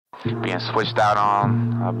being switched out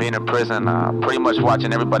on, being in prison, pretty much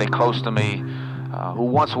watching everybody close to me, who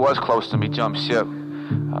once was close to me, jump ship,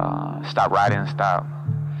 stop writing, stop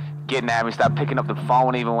getting at me, stop picking up the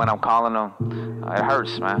phone even when I'm calling them. It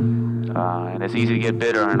hurts, man. And it's easy to get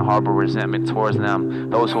bitter and harbor resentment towards them,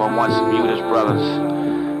 those who were once viewed as brothers.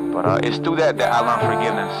 But it's through that I learned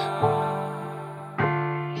forgiveness.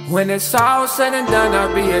 When it's all said and done,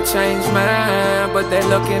 I'll be a changed man. But they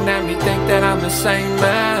looking at me, think that I'm the same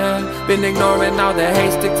man. Been ignoring all the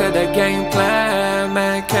hate, stick to the game plan.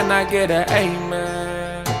 Man, can I get an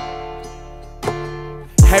amen?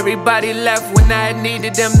 Everybody left when I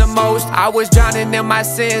needed them the most. I was drowning in my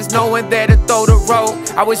sins, no one there to throw the rope.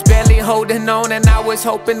 I was barely holding on and I was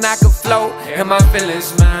hoping I could float. And my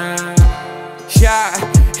feelings, man, yeah.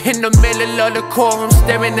 In the middle of the courtroom,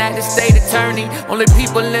 staring at the state attorney. Only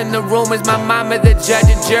people in the room is my mama, the judge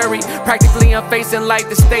and jury. Practically I'm facing like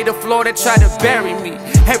the state of Florida tried to bury me.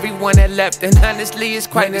 Everyone that left, and honestly it's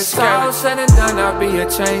quite scary. When it's all said and done, I'll be a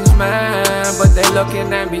changed man. But they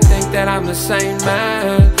looking at me, think that I'm the same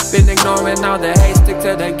man. Been ignoring all the hate, stick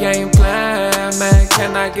to the game plan. Man,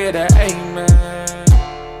 can I get an amen?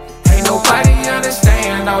 Nobody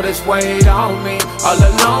understand all this weight on me. All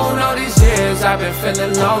alone all these years I've been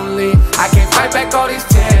feeling lonely. I can't fight back all these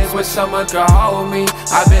tears with someone to hold me.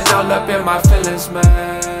 I've been all up in my feelings,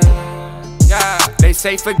 man. Yeah. They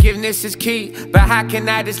say forgiveness is key, but how can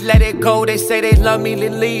I just let it go? They say they love me to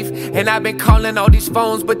leave, and I've been calling all these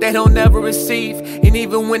phones, but they don't never receive. And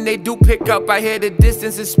even when they do pick up, I hear the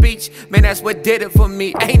distance of speech. Man, that's what did it for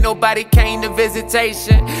me. Ain't nobody came to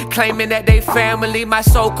visitation, claiming that they family. My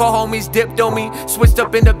so-called homies dipped on me, switched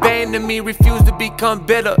up and abandoned me, refused to become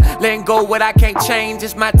bitter, letting go what I can't change.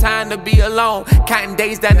 It's my time to be alone, counting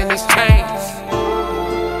days down in these chains.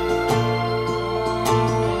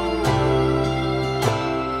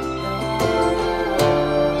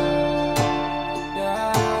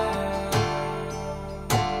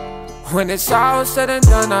 When it's all said and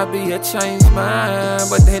done, I'll be a changed man.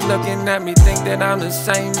 But they looking at me, think that I'm the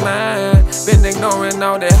same man. Been ignoring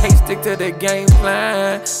all the hate, stick to the game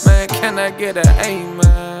plan. Man, can I get an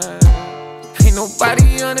amen? Ain't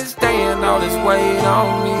nobody understand all this weight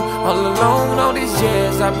on me. All alone all these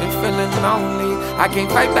years, I've been feeling lonely. I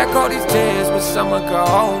can't fight back all these tears, but someone could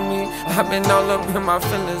hold me. I've been all up in my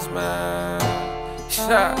feelings, man.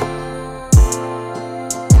 Shut.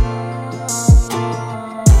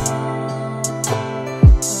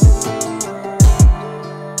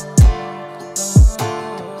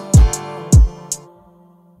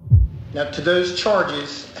 Now, to those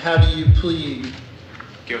charges, how do you plead?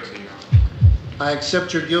 Guilty. I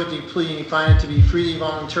accept your guilty plea and find it to be freely,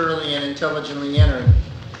 voluntarily, and intelligently entered.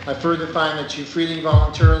 I further find that you freely,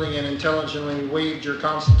 voluntarily, and intelligently waived your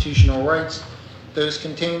constitutional rights, those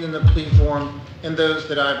contained in the plea form, and those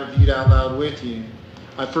that I've reviewed out loud with you.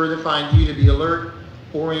 I further find you to be alert,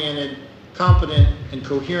 oriented, competent, and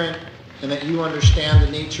coherent, and that you understand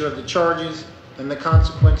the nature of the charges and the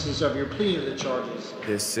consequences of your plea to the charges.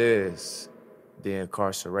 This is the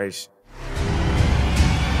incarceration.